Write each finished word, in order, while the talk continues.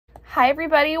Hi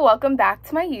everybody, welcome back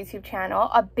to my YouTube channel.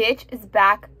 A bitch is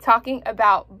back talking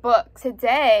about books.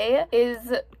 Today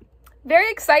is very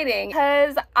exciting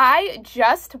because I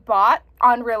just bought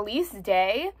on release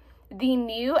day the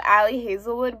new Ali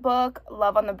Hazelwood book,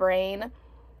 Love on the Brain.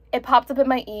 It popped up in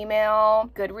my email,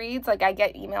 Goodreads. Like, I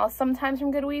get emails sometimes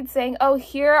from Goodreads saying, oh,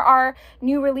 here are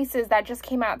new releases that just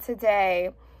came out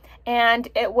today. And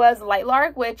it was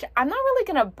Lightlark, which I'm not really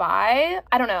gonna buy.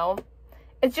 I don't know.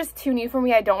 It's just too new for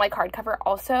me. I don't like hardcover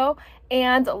also.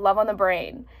 And Love on the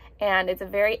Brain. And it's a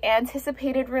very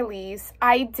anticipated release.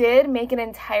 I did make an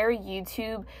entire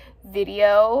YouTube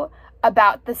video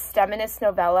about the STEMinist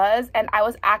novellas, and I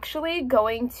was actually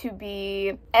going to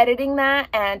be editing that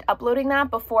and uploading that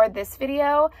before this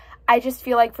video. I just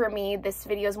feel like for me, this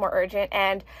video is more urgent,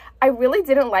 and I really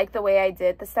didn't like the way I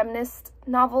did the STEMinist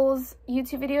novels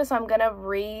YouTube video, so I'm gonna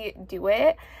redo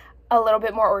it a little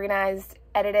bit more organized,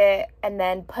 edit it, and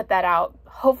then put that out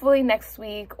hopefully next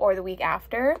week or the week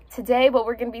after. Today, what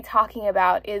we're going to be talking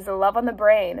about is Love on the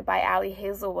Brain by Ali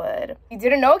Hazelwood. You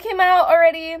didn't know it came out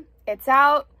already? It's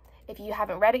out. If you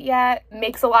haven't read it yet, it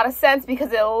makes a lot of sense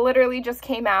because it literally just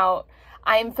came out.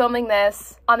 I am filming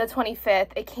this on the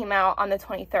 25th. It came out on the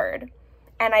 23rd.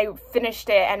 And I finished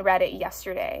it and read it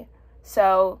yesterday.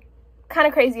 So, kind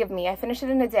of crazy of me. I finished it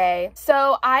in a day.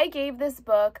 So I gave this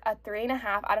book a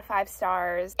 3.5 out of 5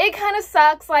 stars. It kind of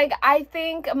sucks. Like, I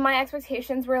think my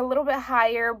expectations were a little bit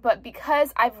higher, but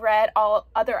because I've read all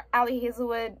other Ali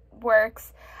Hazelwood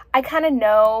works, I kind of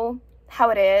know how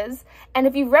it is. And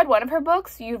if you've read one of her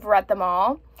books, you've read them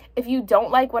all. If you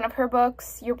don't like one of her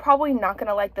books, you're probably not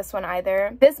gonna like this one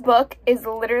either. This book is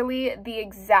literally the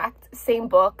exact same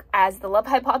book as The Love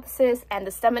Hypothesis and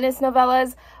the STEMinist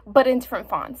novellas, but in different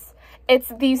fonts. It's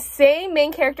the same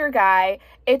main character guy.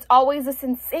 It's always this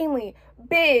insanely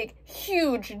big,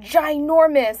 huge,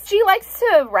 ginormous. She likes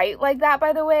to write like that,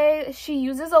 by the way. She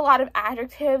uses a lot of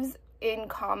adjectives in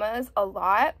commas a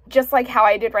lot, just like how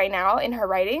I did right now in her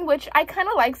writing, which I kind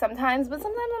of like sometimes, but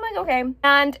sometimes I'm like, okay.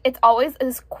 And it's always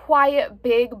this quiet,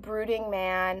 big, brooding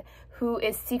man who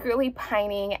is secretly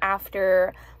pining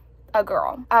after a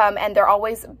girl. And they're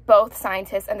always both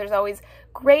scientists, and there's always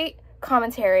great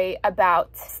commentary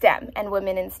about STEM and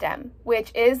women in STEM,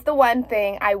 which is the one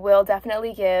thing I will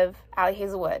definitely give Ali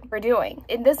Hazelwood for doing.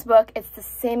 In this book, it's the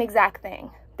same exact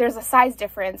thing. There's a size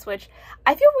difference, which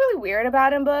I feel really weird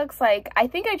about in books. Like, I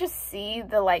think I just see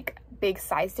the, like, big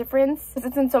size difference because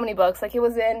it's in so many books. Like, it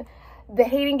was in The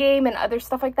Hating Game and other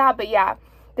stuff like that. But yeah,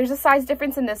 there's a size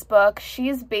difference in this book.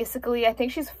 She's basically, I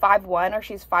think she's 5'1" or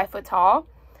she's 5 foot tall.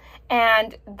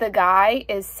 And the guy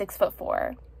is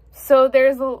 6'4". So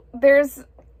there's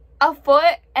a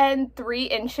foot and 3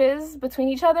 inches between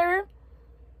each other.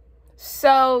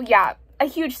 So yeah, a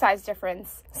huge size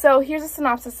difference. So here's a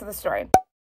synopsis of the story.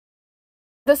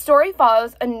 The story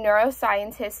follows a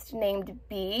neuroscientist named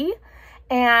Bee,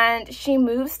 and she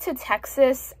moves to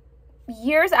Texas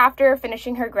years after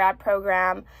finishing her grad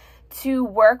program to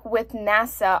work with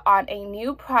NASA on a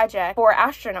new project for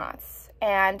astronauts.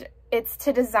 And it's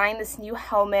to design this new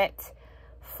helmet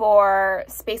for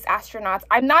space astronauts.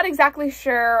 I'm not exactly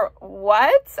sure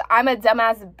what. I'm a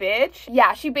dumbass bitch.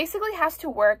 Yeah, she basically has to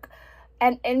work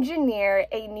and engineer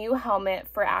a new helmet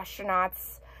for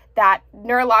astronauts that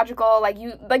neurological,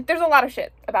 like there's a lot of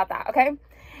shit about that, okay?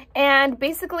 And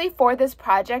basically for this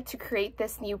project, to create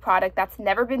this new product that's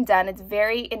never been done, it's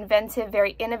very inventive,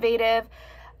 very innovative,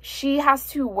 she has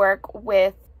to work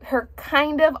with her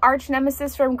kind of arch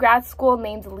nemesis from grad school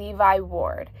named Levi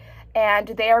Ward. And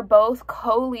they are both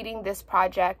co-leading this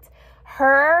project.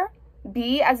 Her,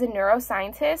 Bee, as a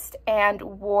neuroscientist, and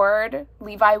Ward,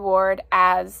 Levi Ward,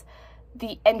 as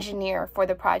the engineer for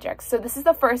the project. So this is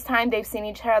the first time they've seen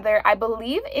each other, I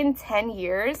believe, in 10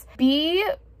 years. Bee,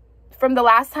 from the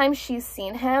last time she's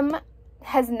seen him,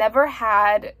 has never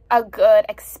had a good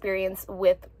experience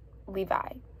with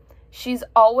Levi. She's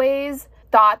always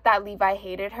thought that Levi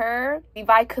hated her.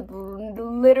 Levi could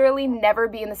literally never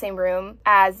be in the same room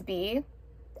as Bee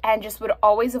and just would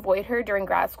always avoid her during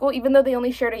grad school, even though they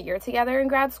only shared a year together in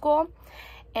grad school.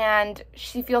 And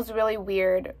she feels really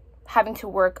weird having to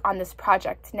work on this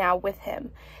project now with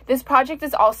him. This project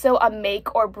is also a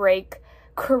make or break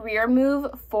career move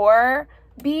for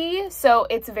Bee, so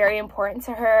it's very important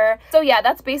to her. So yeah,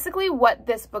 that's basically what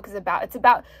this book is about. It's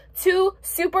about 2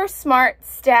 super smart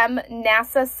STEM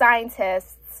NASA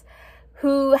scientists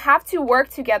who have to work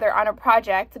together on a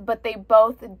project, but they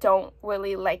both don't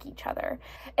really like each other.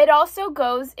 It also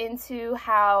goes into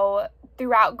how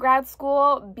throughout grad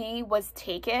school, Bee was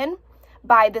taken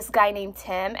by this guy named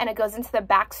Tim, and it goes into the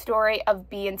backstory of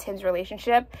Bee and Tim's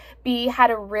relationship. Bee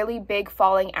had a really big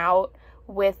falling out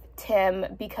with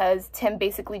Tim because Tim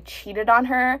basically cheated on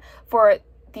her for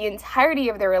the entirety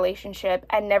of their relationship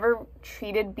and never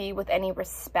treated Bee with any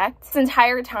respect. This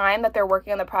entire time that they're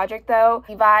working on the project, though,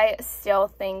 Levi still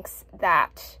thinks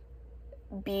that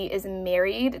Bee is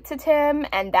married to Tim,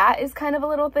 and that is kind of a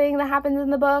little thing that happens in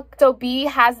the book. So Bee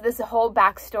has this whole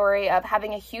backstory of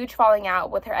having a huge falling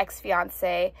out with her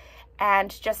ex-fiance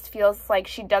and just feels like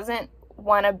she doesn't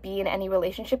want to be in any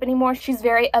relationship anymore. She's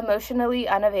very emotionally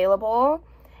unavailable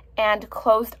and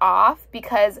closed off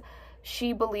because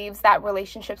she believes that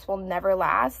relationships will never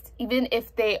last. Even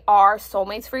if they are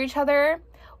soulmates for each other,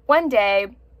 one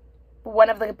day one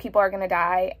of the people are gonna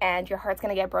die and your heart's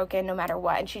gonna get broken no matter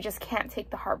what, and she just can't take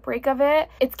the heartbreak of it.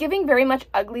 It's giving very much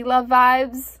ugly love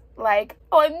vibes, like,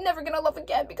 oh, I'm never gonna love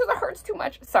again because it hurts too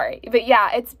much. Sorry, but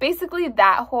yeah, it's basically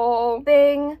that whole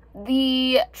thing.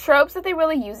 The tropes that they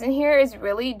really use in here is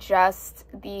really just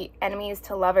the enemies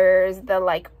to lovers, the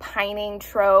like pining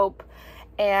trope,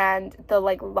 and the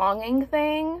like longing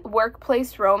thing,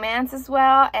 workplace romance as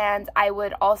well, and I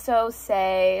would also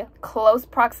say close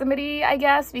proximity, I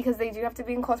guess, because they do have to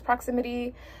be in close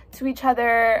proximity to each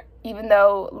other, even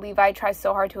though Levi tries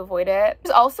so hard to avoid it.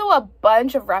 There's also a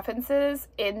bunch of references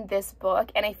in this book,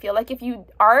 and I feel like if you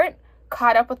aren't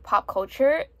caught up with pop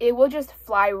culture, it will just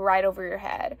fly right over your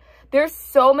head. There's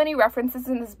so many references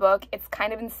in this book, it's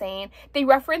kind of insane. They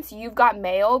reference You've Got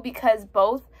Mail because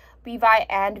both Levi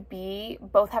and Bee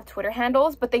both have Twitter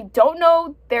handles, but they don't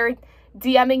know they're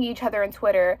DMing each other on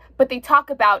Twitter, but they talk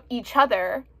about each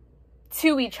other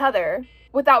to each other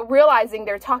without realizing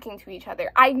they're talking to each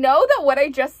other. I know that what I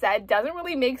just said doesn't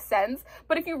really make sense,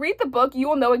 but if you read the book, you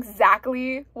will know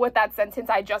exactly what that sentence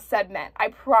I just said meant. I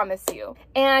promise you.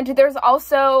 And there's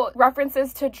also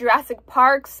references to Jurassic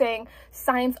Park saying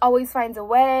science always finds a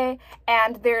way,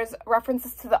 and there's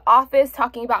references to The Office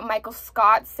talking about Michael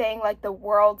Scott saying like the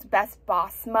world's best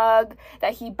boss mug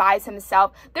that he buys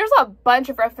himself. There's a bunch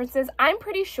of references. I'm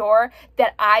pretty sure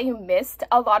that I missed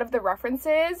a lot of the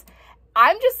references.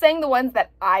 I'm just saying the ones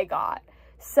that I got.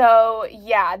 So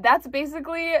yeah, that's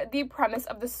basically the premise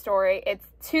of the story. It's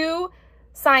two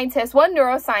scientists, one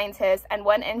neuroscientist and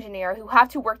one engineer, who have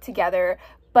to work together,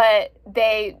 but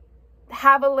they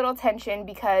have a little tension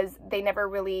because they never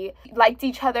really liked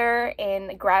each other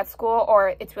in grad school,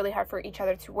 or it's really hard for each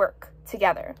other to work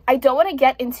together. I don't want to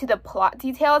get into the plot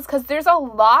details because there's a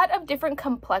lot of different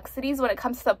complexities when it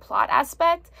comes to the plot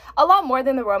aspect, a lot more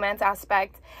than the romance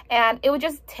aspect, and it would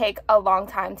just take a long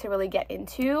time to really get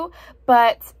into.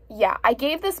 But yeah, I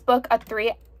gave this book a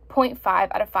 3.5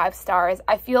 out of 5 stars.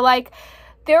 I feel like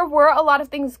there were a lot of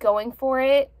things going for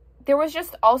it. There was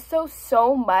just also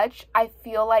so much I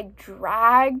feel like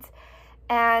dragged,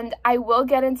 and I will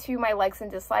get into my likes and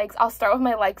dislikes. I'll start with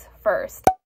my likes first.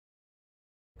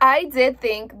 I did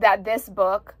think that this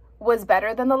book was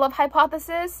better than The Love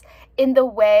Hypothesis in the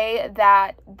way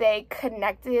that they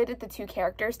connected the two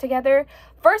characters together.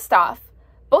 First off,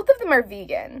 both of them are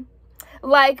vegan.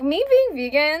 Like, me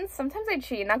being vegan, sometimes I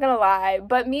cheat, not gonna lie,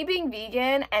 but me being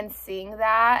vegan and seeing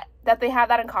that they have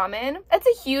that in common, it's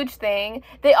a huge thing.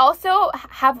 They also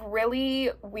have really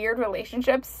weird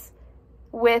relationships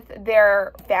with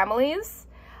their families,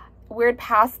 weird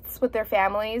pasts with their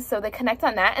families, so they connect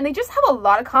on that, and they just have a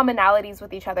lot of commonalities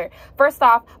with each other. First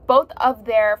off, both of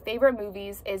their favorite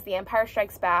movies is The Empire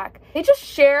Strikes Back. They just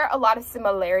share a lot of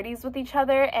similarities with each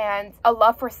other and a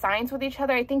love for science with each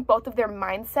other. I think both of their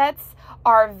mindsets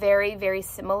are very, very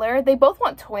similar. They both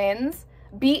want twins.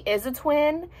 Bee is a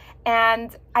twin,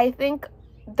 and I think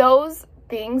those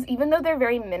things, even though they're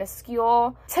very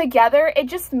minuscule, together it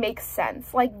just makes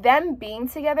sense. Like, them being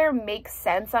together makes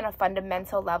sense on a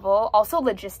fundamental level, also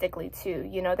logistically too.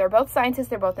 You know, they're both scientists,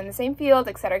 they're both in the same field,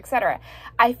 etc., etc.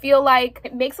 I feel like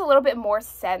it makes a little bit more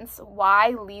sense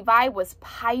why Levi was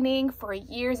pining for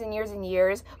years and years and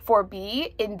years for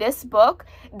Bee in this book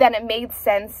than it made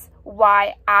sense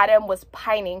why Adam was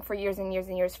pining for years and years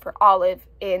and years for Olive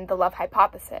in The Love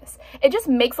Hypothesis. It just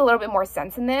makes a little bit more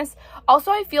sense in this.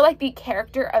 Also, I feel like the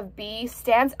character of Bee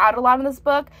stands out a lot in this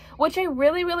book, which I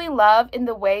really, really love in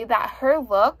the way that her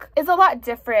look is a lot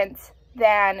different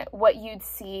than what you'd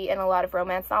see in a lot of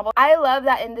romance novels. I love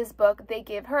that in this book they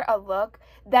give her a look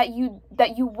that you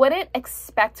wouldn't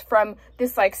expect from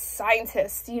this like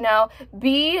scientist, you know.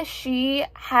 Bee, she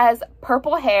has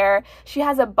purple hair, she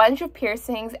has a bunch of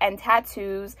piercings and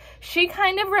tattoos. She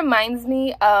kind of reminds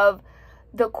me of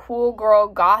the cool girl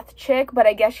goth chick, but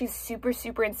I guess she's super,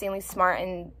 super insanely smart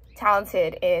and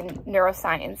talented in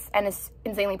neuroscience and is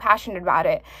insanely passionate about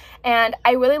it. And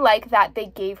I really like that they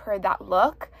gave her that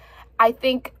look. I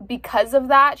think because of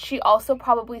that, she also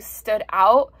probably stood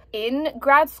out in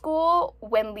grad school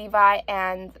when Levi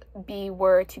and Bee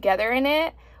were together in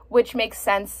it, which makes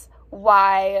sense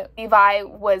why Levi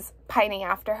was pining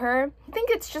after her. I think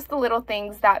it's just the little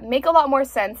things that make a lot more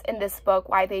sense in this book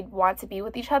why they want to be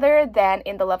with each other than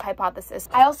in the love hypothesis.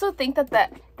 I also think that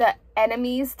the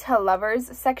enemies to lovers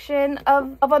section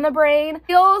of On the Brain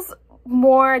feels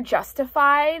more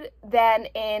justified than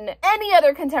in any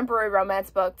other contemporary romance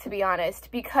book, to be honest,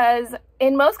 because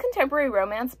in most contemporary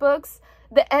romance books,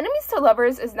 the enemies to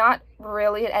lovers is not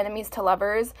really an enemies to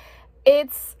lovers.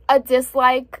 It's a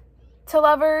dislike to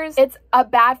lovers. It's a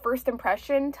bad first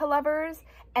impression to lovers.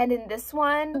 And in this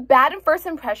one, the bad first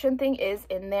impression thing is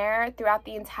in there throughout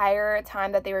the entire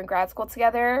time that they were in grad school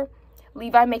together.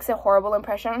 Levi makes a horrible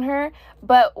impression on her,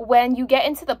 but when you get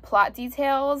into the plot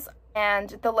details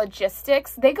and the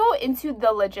logistics, they go into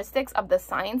the logistics of the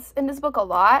science in this book a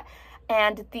lot,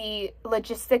 and the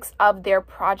logistics of their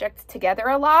project together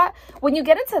a lot. When you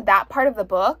get into that part of the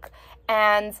book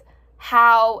and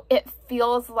how it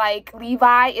feels like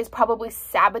Levi is probably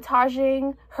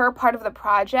sabotaging her part of the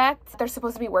project they're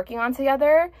supposed to be working on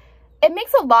together, it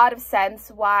makes a lot of sense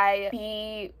why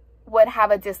Bee would have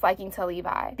a disliking to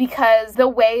Levi, because the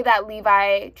way that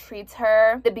Levi treats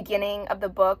her at the beginning of the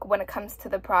book when it comes to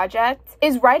the project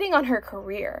is writing on her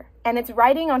career, and it's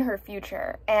writing on her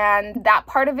future, and that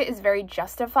part of it is very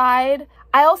justified.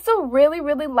 I also really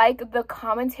like the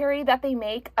commentary that they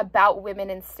make about women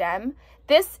in STEM.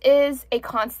 This is a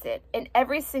constant in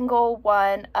every single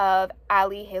one of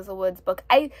Ali Hazelwood's book.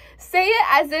 I say it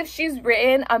as if she's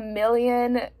written a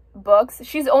million books.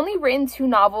 She's only written 2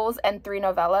 novels and 3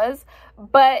 novellas,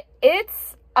 but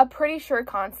it's a pretty sure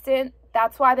constant.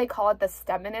 That's why they call it the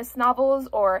STEMinist novels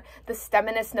or the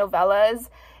STEMinist novellas.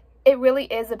 It really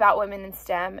is about women in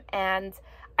STEM, and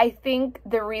I think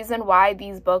the reason why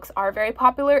these books are very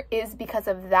popular is because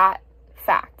of that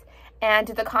fact. And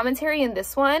the commentary in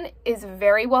this one is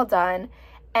very well done,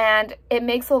 and it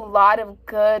makes a lot of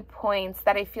good points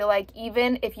that I feel like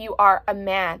even if you are a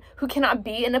man who cannot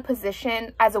be in a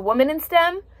position as a woman in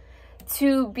STEM,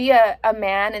 to be a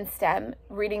man in STEM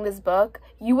reading this book,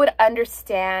 you would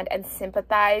understand and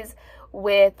sympathize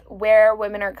with where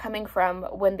women are coming from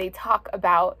when they talk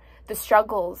about the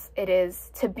struggles it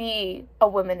is to be a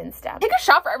woman in STEM. Take a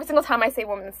shot for every single time I say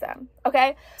woman in STEM,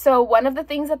 okay? So one of the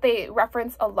things that they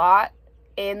reference a lot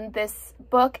in this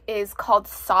book is called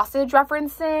sausage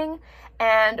referencing,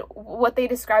 and what they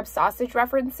describe sausage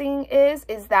referencing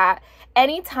is that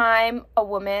anytime a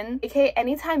woman, aka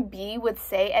anytime Bee would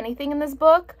say anything in this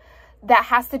book that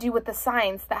has to do with the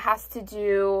science, that has to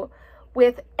do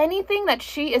with anything that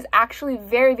she is actually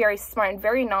very smart and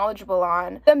very knowledgeable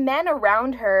on, the men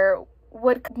around her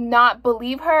would not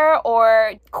believe her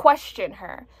or question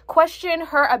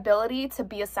her ability to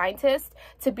be a scientist,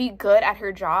 to be good at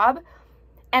her job.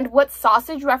 And what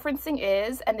sausage referencing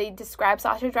is, and they describe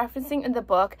sausage referencing in the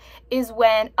book, is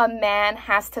when a man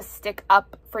has to stick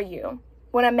up for you.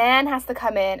 When a man has to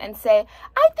come in and say,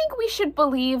 I think we should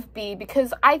believe Bee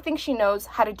because I think she knows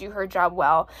how to do her job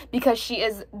well, because she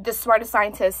is the smartest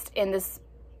scientist in this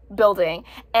building,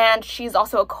 and she's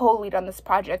also a co-lead on this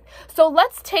project. So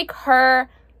let's take her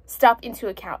stuff into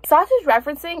account. Sausage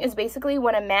referencing is basically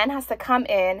when a man has to come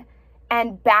in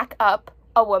and back up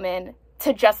a woman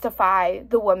to justify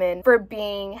the woman for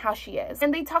being how she is.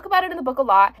 And they talk about it in the book a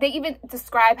lot. They even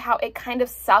describe how it kind of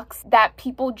sucks that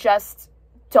people just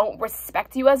don't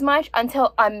respect you as much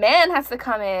until a man has to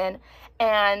come in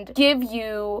and give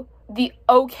you the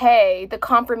okay, the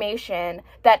confirmation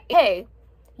that, hey,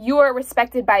 you are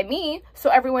respected by me, so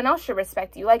everyone else should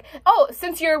respect you. Like, oh,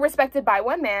 since you're respected by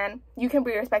one man, you can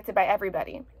be respected by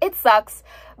everybody. It sucks,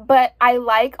 but I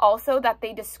like also that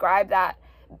they describe that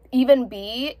even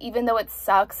Bee, even though it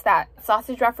sucks that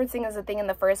sausage referencing is a thing in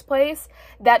the first place,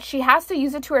 that she has to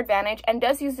use it to her advantage and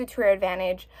does use it to her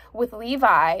advantage with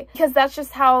Levi, because that's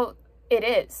just how it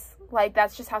is. Like,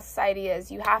 that's just how society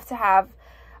is. You have to have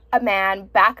a man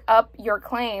back up your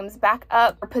claims, back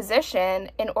up your position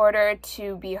in order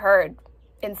to be heard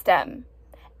in STEM.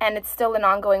 And it's still an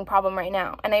ongoing problem right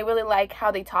now. And I really like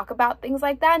how they talk about things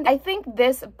like that. I think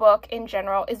this book in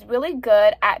general is really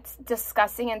good at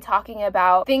discussing and talking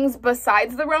about things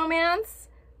besides the romance,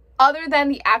 other than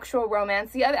the actual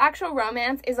romance. The actual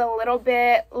romance is a little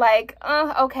bit like,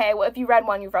 okay, well, if you read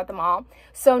one, you've read them all.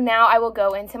 So now I will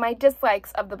go into my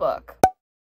dislikes of the book.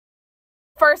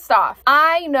 First off,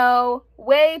 I know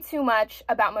way too much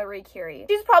about Marie Curie.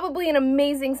 She's probably an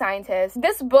amazing scientist.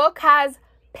 This book has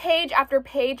page after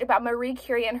page about Marie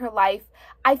Curie and her life.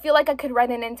 I feel like I could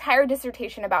write an entire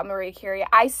dissertation about Marie Curie.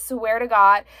 I swear to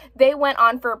God, they went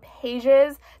on for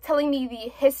pages telling me the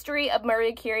history of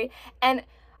Marie Curie, and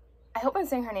I hope I'm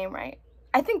saying her name right.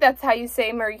 I think that's how you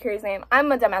say Marie Curie's name.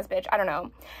 I'm a dumbass bitch. I don't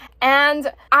know.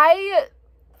 And I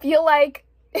feel like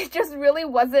it just really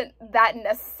wasn't that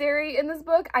necessary in this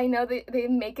book. I know they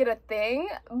make it a thing,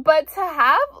 but to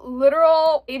have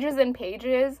literal pages and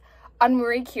pages on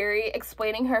Marie Curie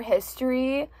explaining her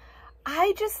history,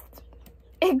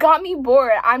 it got me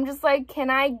bored. I'm just like, can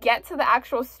I get to the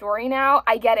actual story now?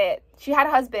 I get it. She had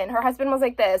a husband. Her husband was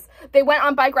like this. They went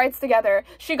on bike rides together.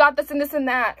 She got this and this and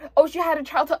that. Oh, she had a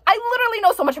child. I literally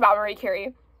know so much about Marie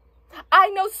Curie. I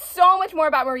know so much more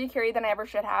about Marie Curie than I ever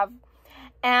should have.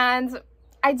 And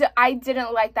I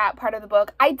didn't like that part of the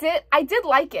book. I did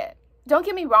like it. Don't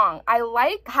get me wrong. I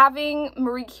like having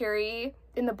Marie Curie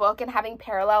in the book and having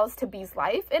parallels to Bee's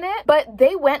life in it, but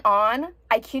they went on,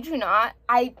 I kid you not,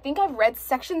 I think I've read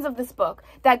sections of this book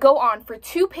that go on for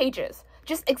 2 pages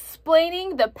just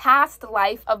explaining the past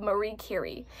life of Marie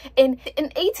Curie in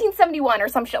 1871 or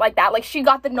some shit like that. Like, she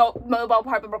got the Nobel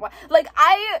Prize, blah, blah, blah. Like,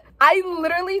 I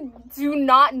literally do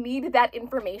not need that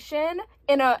information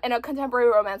in a contemporary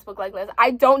romance book like this.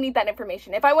 I don't need that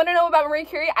information. If I want to know about Marie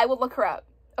Curie, I will look her up.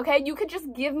 Okay, you could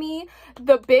just give me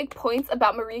the big points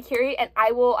about Marie Curie and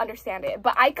I will understand it.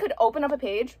 But I could open up a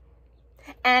page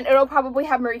and it'll probably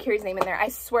have Marie Curie's name in there. I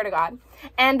swear to God.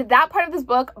 And that part of this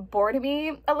book bored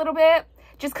me a little bit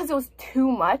just because it was too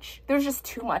much. There was just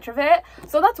too much of it.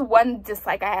 So that's one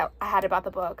dislike I had about the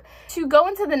book. To go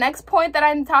into the next point that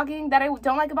I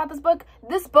don't like about this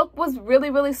book was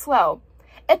really, really slow.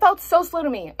 It felt so slow to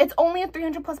me. It's only a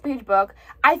 300+ page book.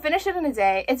 I finished it in a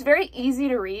day. It's very easy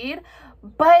to read.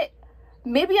 But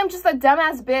maybe I'm just a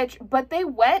dumbass bitch, but they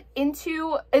went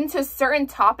into certain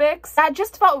topics that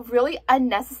just felt really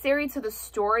unnecessary to the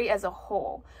story as a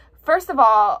whole. First of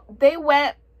all, they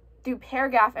went through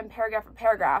paragraph and paragraph and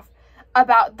paragraph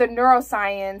about the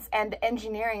neuroscience and the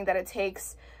engineering that it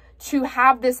takes to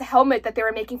have this helmet that they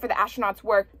were making for the astronauts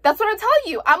work. That's what I'm telling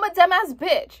you. I'm a dumbass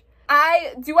bitch.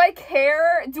 Do I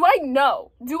care? Do I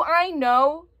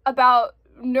know about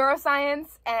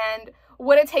neuroscience and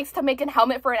what it takes to make a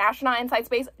helmet for an astronaut inside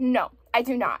space? No, I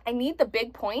do not. I need the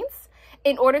big points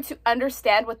in order to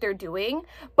understand what they're doing,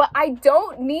 but I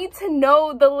don't need to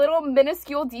know the little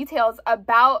minuscule details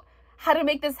about how to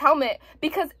make this helmet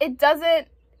because it doesn't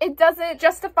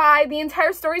justify the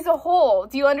entire story as a whole.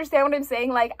 Do you understand what I'm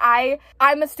saying? Like,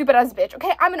 I'm a stupid ass bitch,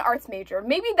 okay? I'm an arts major.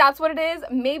 Maybe that's what it is.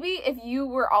 Maybe if you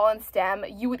were all in STEM,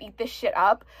 you would eat this shit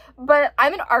up. But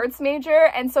I'm an arts major,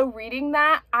 and so reading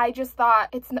that, I just thought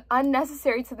it's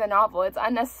unnecessary to the novel. It's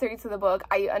unnecessary to the book.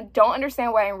 I don't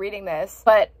understand why I'm reading this,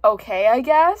 but okay, I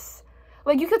guess.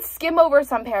 Like, you could skim over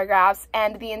some paragraphs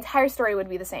and the entire story would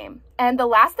be the same. And the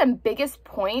last and biggest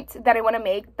point that I want to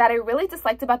make that I really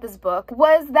disliked about this book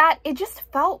was that it just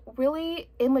felt really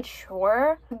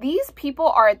immature. These people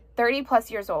are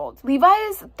 30+ years old. Levi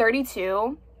is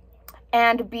 32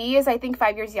 and Bee is, I think,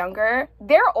 5 years younger.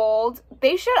 They're old.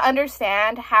 They should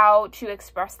understand how to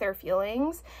express their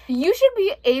feelings. You should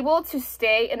be able to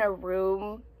stay in a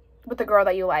room with the girl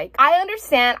that you like. I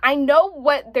understand. I know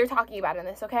what they're talking about in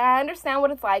this, okay? I understand what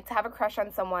it's like to have a crush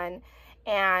on someone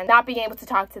and not being able to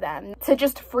talk to them, to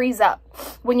just freeze up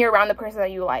when you're around the person that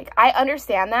you like. I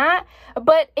understand that,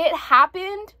 but it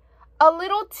happened a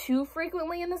little too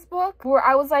frequently in this book where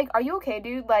I was like, are you okay,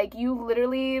 dude? Like, you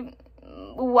literally,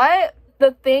 what?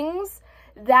 The things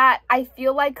that I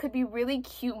feel like could be really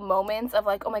cute moments of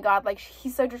like, oh my God, like,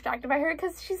 he's so distracted by her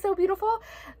because she's so beautiful.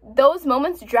 Those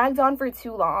moments dragged on for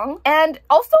too long. And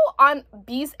also on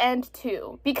Bee's end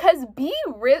too, because Bee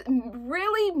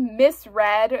really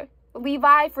misread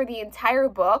Levi for the entire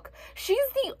book. She's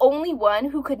the only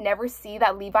one who could never see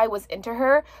that Levi was into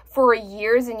her for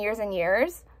years and years and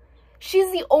years.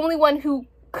 She's the only one who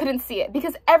couldn't see it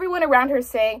because everyone around her is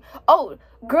saying, oh,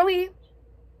 girly,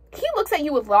 he looks at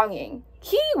you with longing.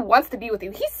 He wants to be with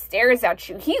you. He stares at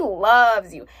you. He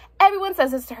loves you. Everyone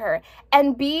says this to her.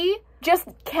 And Bee just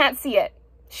can't see it.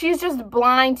 She's just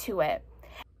blind to it.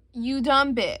 You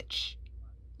dumb bitch.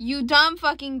 You dumb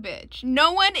fucking bitch.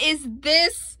 No one is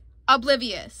this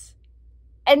oblivious.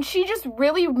 And she just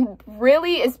really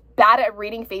is bad at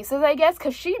reading faces, I guess,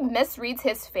 because she misreads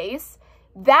his face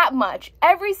that much.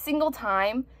 Every single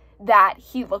time that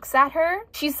he looks at her,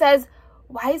 she says,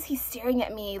 why is he staring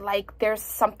at me like there's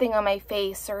something on my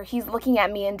face, or he's looking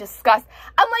at me in disgust?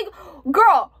 I'm like,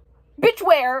 girl, bitch,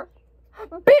 where?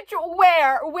 Bitch,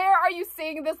 where are you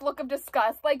seeing this look of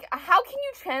disgust? Like, how can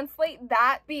you translate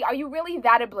that? Are you really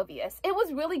that oblivious? It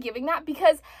was really giving that,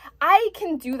 because I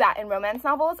can do that in romance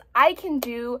novels. I can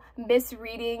do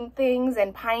misreading things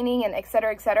and pining and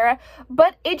etc.,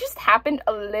 but it just happened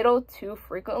a little too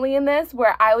frequently in this,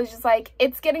 where I was just like,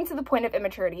 it's getting to the point of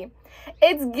immaturity.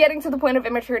 It's getting to the point of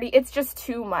immaturity. It's just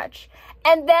too much.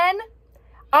 And then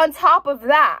on top of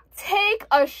that, take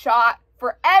a shot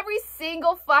for every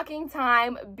single fucking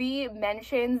time Bee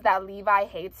mentions that Levi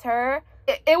hates her.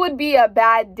 It would be a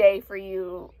bad day for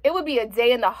you. It would be a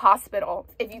day in the hospital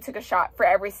if you took a shot for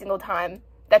every single time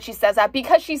that she says that,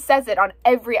 because she says it on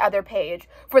every other page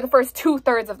for the first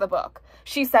 2/3 of the book.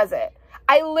 She says it.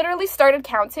 I literally started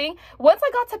counting. Once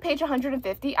I got to page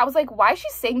 150, I was like, why is she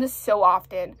saying this so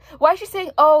often? Why is she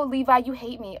saying, oh, Levi, you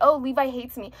hate me. Oh, Levi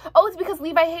hates me. Oh, it's because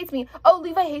Levi hates me. Oh,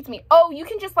 Levi hates me. Oh, you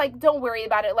can just, like, don't worry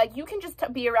about it. Like, you can just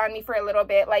be around me for a little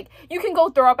bit. Like, you can go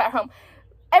throw up at home.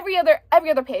 Every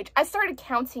other page. I started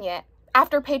counting it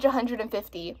after page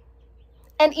 150.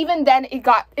 And even then,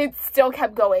 it still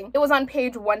kept going. It was on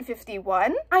page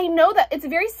 151. I know that it's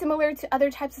very similar to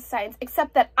other types of science,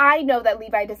 except that I know that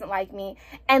Levi doesn't like me,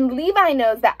 and Levi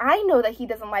knows that I know that he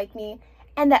doesn't like me,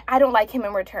 and that I don't like him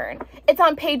in return. It's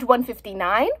on page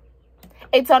 159.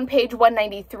 It's on page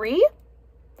 193.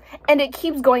 And it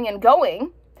keeps going and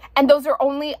going. And those are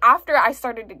only after I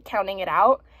started counting it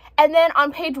out. And then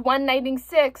on page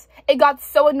 196, it got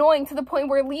so annoying to the point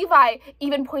where Levi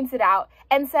even points it out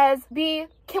and says, Bee,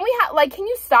 can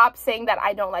you stop saying that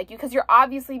I don't like you? Because you're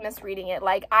obviously misreading it.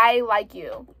 Like, I like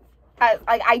you.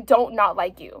 I don't not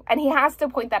like you. And he has to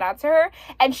point that out to her.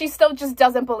 And she still just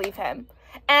doesn't believe him.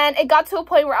 And it got to a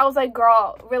point where I was like,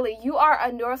 girl, really, you are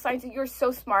a neuroscientist. You're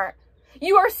so smart.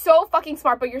 You are so fucking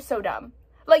smart, but you're so dumb.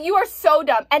 Like, you are so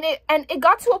dumb. And it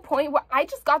got to a point where I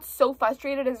just got so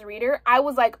frustrated as a reader. I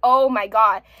was like, oh my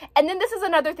God. And then this is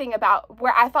another thing about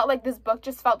where I felt like this book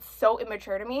just felt so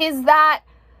immature to me, is that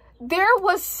there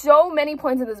was so many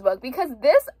points in this book, because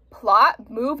this plot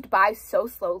moved by so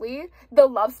slowly. The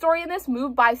love story in this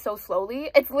moved by so slowly.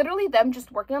 It's literally them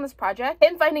just working on this project,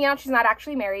 him finding out she's not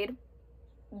actually married.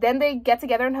 Then they get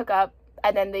together and hook up.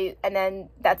 And then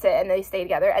that's it. And they stay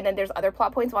together. And then there's other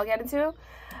plot points I'll get into.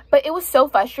 But it was so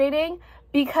frustrating,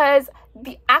 because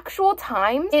the actual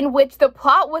time in which the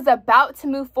plot was about to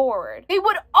move forward, it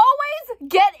would always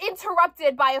get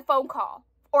interrupted by a phone call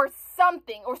or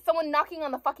something, or someone knocking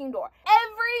on the fucking door.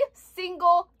 Every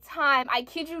single time, I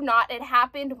kid you not, it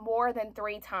happened more than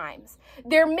 3 times.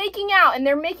 They're making out and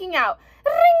they're making out.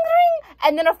 Ring, ring.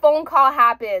 And then a phone call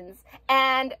happens.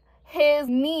 And his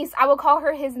niece, I will call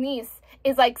her his niece,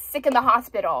 is like sick in the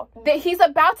hospital. He's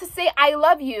about to say, I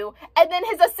love you. And then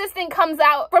his assistant comes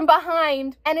out from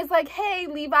behind and is like, hey,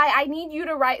 Levi, I need you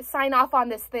to sign off on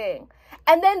this thing.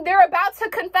 And then they're about to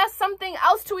confess something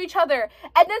else to each other.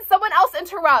 And then someone else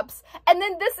interrupts. And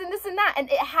then this and this and that. And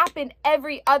it happened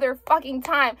every other fucking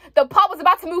time. The plot was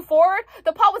about to move forward.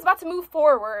 The plot was about to move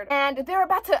forward. And they're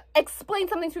about to explain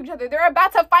something to each other. They're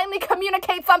about to finally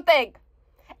communicate something.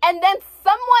 And then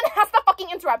someone has to fucking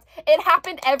interrupt. It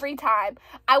happened every time.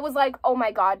 I was like, oh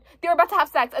my God. They're about to have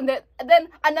sex. And then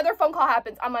another phone call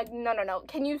happens. I'm like, no.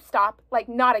 Can you stop? Like,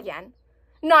 not again.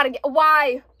 Not again.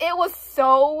 Why? It was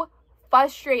so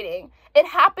frustrating. It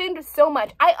happened so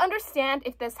much. I understand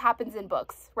if this happens in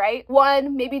books, right?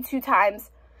 1, maybe 2 times.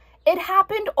 It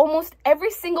happened almost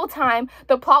every single time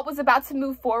the plot was about to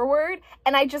move forward,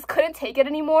 and I just couldn't take it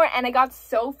anymore, and I got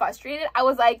so frustrated. I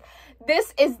was like,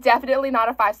 this is definitely not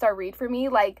a 5-star read for me.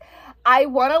 Like, I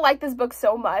want to like this book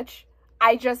so much.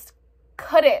 I just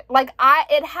couldn't. Like,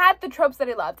 it had the tropes that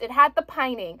I loved. It had the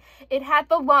pining. It had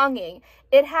the longing.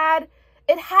 It had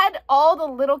all the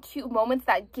little cute moments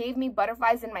that gave me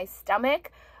butterflies in my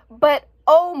stomach, but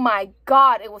oh my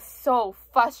God, it was so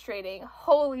frustrating.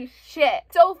 Holy shit.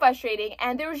 So frustrating.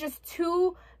 And there was just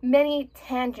too many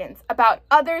tangents about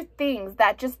other things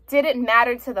that just didn't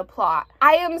matter to the plot.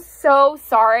 I am so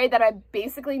sorry that I'm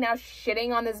basically now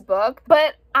shitting on this book,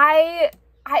 but I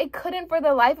couldn't for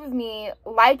the life of me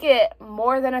like it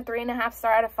more than a 3.5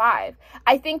 star out of 5.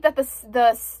 I think that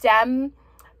the STEM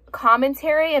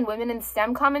commentary and women in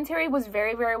STEM commentary was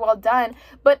very, very well done.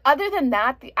 But other than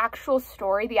that, the actual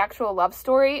story, the actual love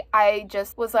story, I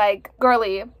just was like,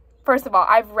 girly, first of all,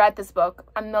 I've read this book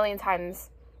a million times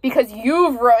because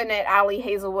you've written it, Allie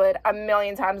Hazelwood, a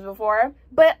million times before.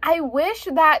 But I wish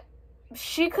that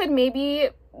she could maybe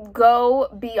go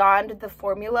beyond the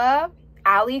formula.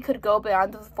 Allie could go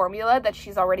beyond the formula that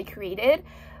she's already created,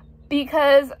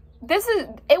 because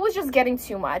it was just getting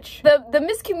too much. The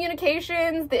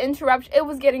miscommunications, the interruption, it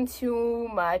was getting too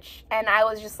much. And I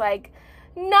was just like,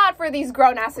 not for these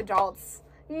grown-ass adults.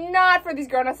 Not for these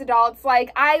grown-ass adults.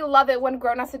 Like, I love it when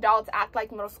grown-ass adults act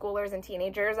like middle schoolers and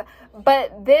teenagers,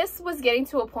 but this was getting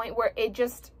to a point where it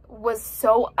just was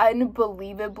so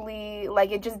unbelievably,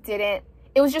 like, it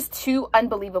was just too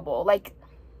unbelievable. Like,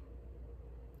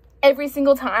 every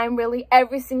single time, really,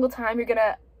 every single time you're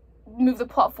gonna move the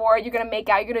plot forward, you're gonna make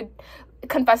out, you're gonna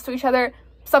confess to each other,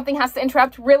 something has to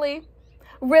interrupt. Really?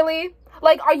 Really?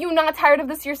 Like, are you not tired of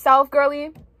this yourself,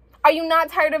 girly? Are you not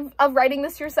tired of writing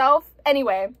this yourself?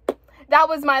 Anyway, that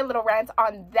was my little rant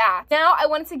on that. Now I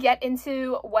wanted to get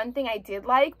into one thing I did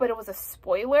like, but it was a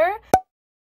spoiler.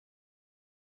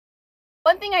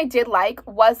 One thing I did like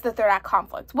was the third act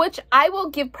conflict, which I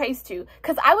will give praise to,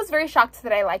 because I was very shocked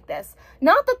that I liked this.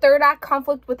 Not the third act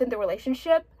conflict within the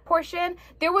relationship portion.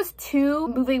 There was two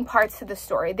moving parts to the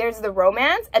story. There's the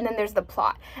romance and then there's the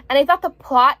plot. And I thought the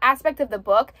plot aspect of the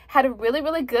book had a really,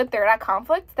 really good third act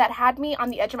conflict that had me on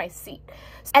the edge of my seat.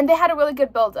 And they had a really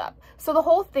good build up. So the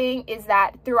whole thing is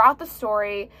that throughout the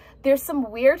story, there's some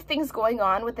weird things going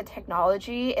on with the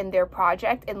technology in their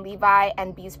project, in Levi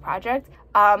and Bee's project,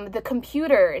 the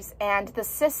computers and the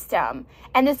system,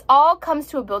 and this all comes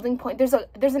to a building point. There's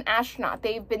an astronaut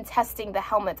they've been testing the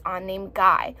helmets on named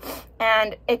Guy,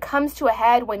 and it comes to a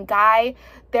head when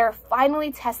they're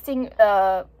finally testing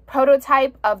the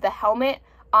prototype of the helmet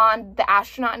on the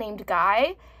astronaut named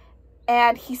Guy,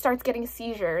 and he starts getting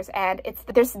seizures, and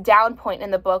there's a down point in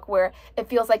the book where it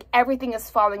feels like everything is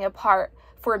falling apart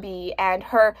for Bee, and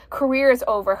her career is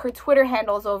over, her Twitter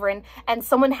handle is over, and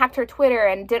someone hacked her Twitter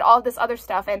and did all this other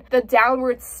stuff, and the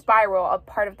downward spiral of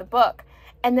part of the book.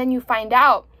 And then you find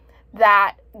out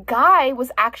that Guy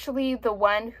was actually the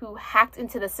one who hacked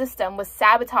into the system, was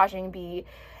sabotaging Bee,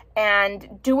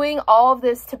 and doing all of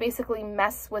this to basically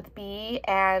mess with Bee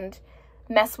and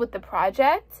mess with the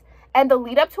project. And the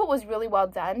lead up to it was really well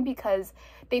done, because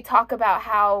they talk about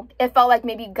how it felt like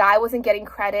maybe Guy wasn't getting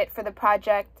credit for the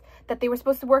project that they were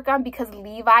supposed to work on because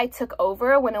Levi took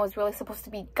over when it was really supposed to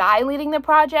be Guy leading the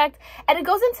project. And it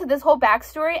goes into this whole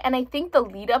backstory, and I think the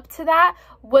lead up to that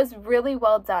was really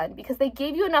well done, because they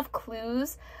gave you enough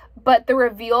clues, but the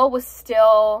reveal was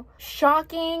still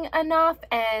shocking enough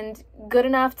and good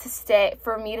enough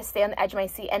for me to stay on the edge of my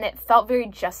seat, and it felt very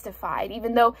justified,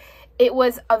 even though it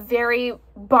was a very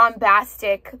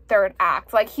bombastic third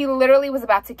act. Like, he literally was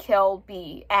about to kill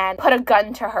Bee and put a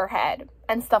gun to her head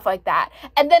and stuff like that.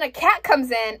 And then a cat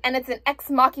comes in, and it's an ex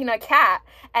machina cat,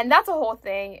 and that's a whole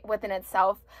thing within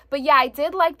itself. But yeah, I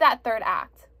did like that third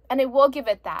act, and I will give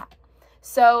it that.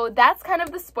 So that's kind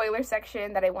of the spoiler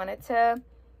section that I wanted to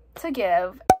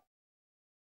give.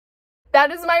 That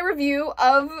is my review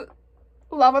of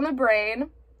Love on the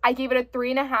Brain. I gave it a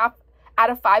 3.5 out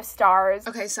of 5 stars.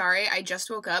 Okay, sorry, I just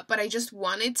woke up, but I just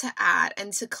wanted to add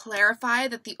and to clarify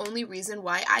that the only reason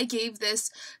why I gave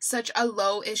this such a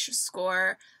low-ish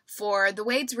score for the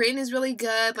way it's written is really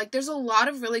good. Like, there's a lot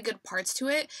of really good parts to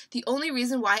it. The only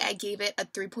reason why I gave it a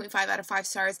 3.5 out of 5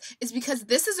 stars is because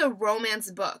this is a romance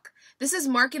book. This is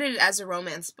marketed as a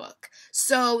romance book.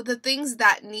 So the things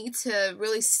that need to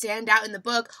really stand out in the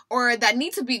book, or that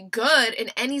need to be good in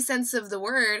any sense of the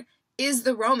word, is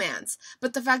the romance.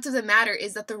 But the fact of the matter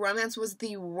is that the romance was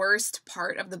the worst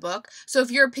part of the book. So if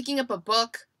you're picking up a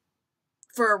book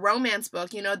for a romance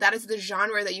book, you know, that is the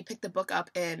genre that you pick the book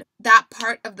up in. That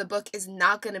part of the book is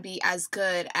not going to be as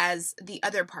good as the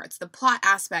other parts, the plot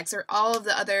aspects, or all of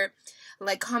the other,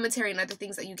 like, commentary and other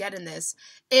things that you get in this.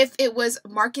 If it was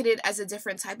marketed as a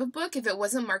different type of book, if it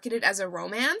wasn't marketed as a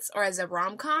romance or as a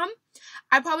rom-com,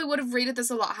 I probably would have rated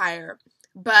this a lot higher.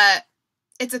 But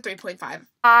it's a 3.5.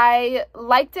 I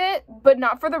liked it, but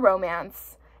not for the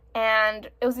romance. And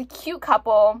it was a cute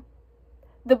couple.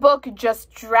 The book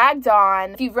just dragged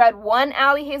on. If you've read one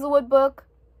Allie Hazelwood book,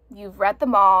 you've read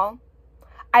them all.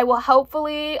 I will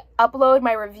hopefully upload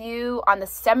my review on the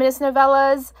feminist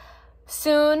novellas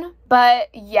soon. But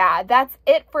yeah, that's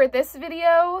it for this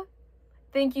video.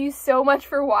 Thank you so much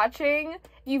for watching. If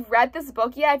you've read this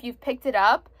book yet, if you've picked it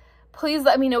up, please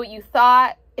let me know what you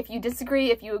thought. If you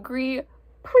disagree, if you agree,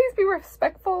 please be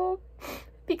respectful,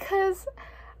 because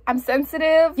I'm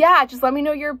sensitive. Yeah, just let me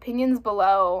know your opinions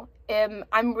below.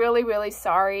 I'm really, really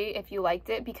sorry if you liked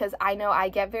it, because I know I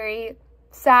get very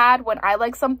sad when I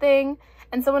like something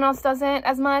and someone else doesn't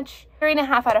as much.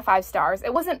 3.5 out of 5 stars.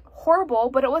 It wasn't horrible,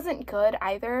 but it wasn't good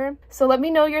either. So let me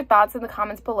know your thoughts in the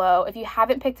comments below. If you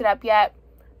haven't picked it up yet,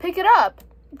 pick it up.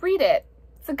 Read it.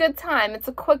 It's a good time. It's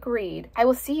a quick read. I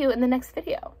will see you in the next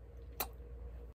video.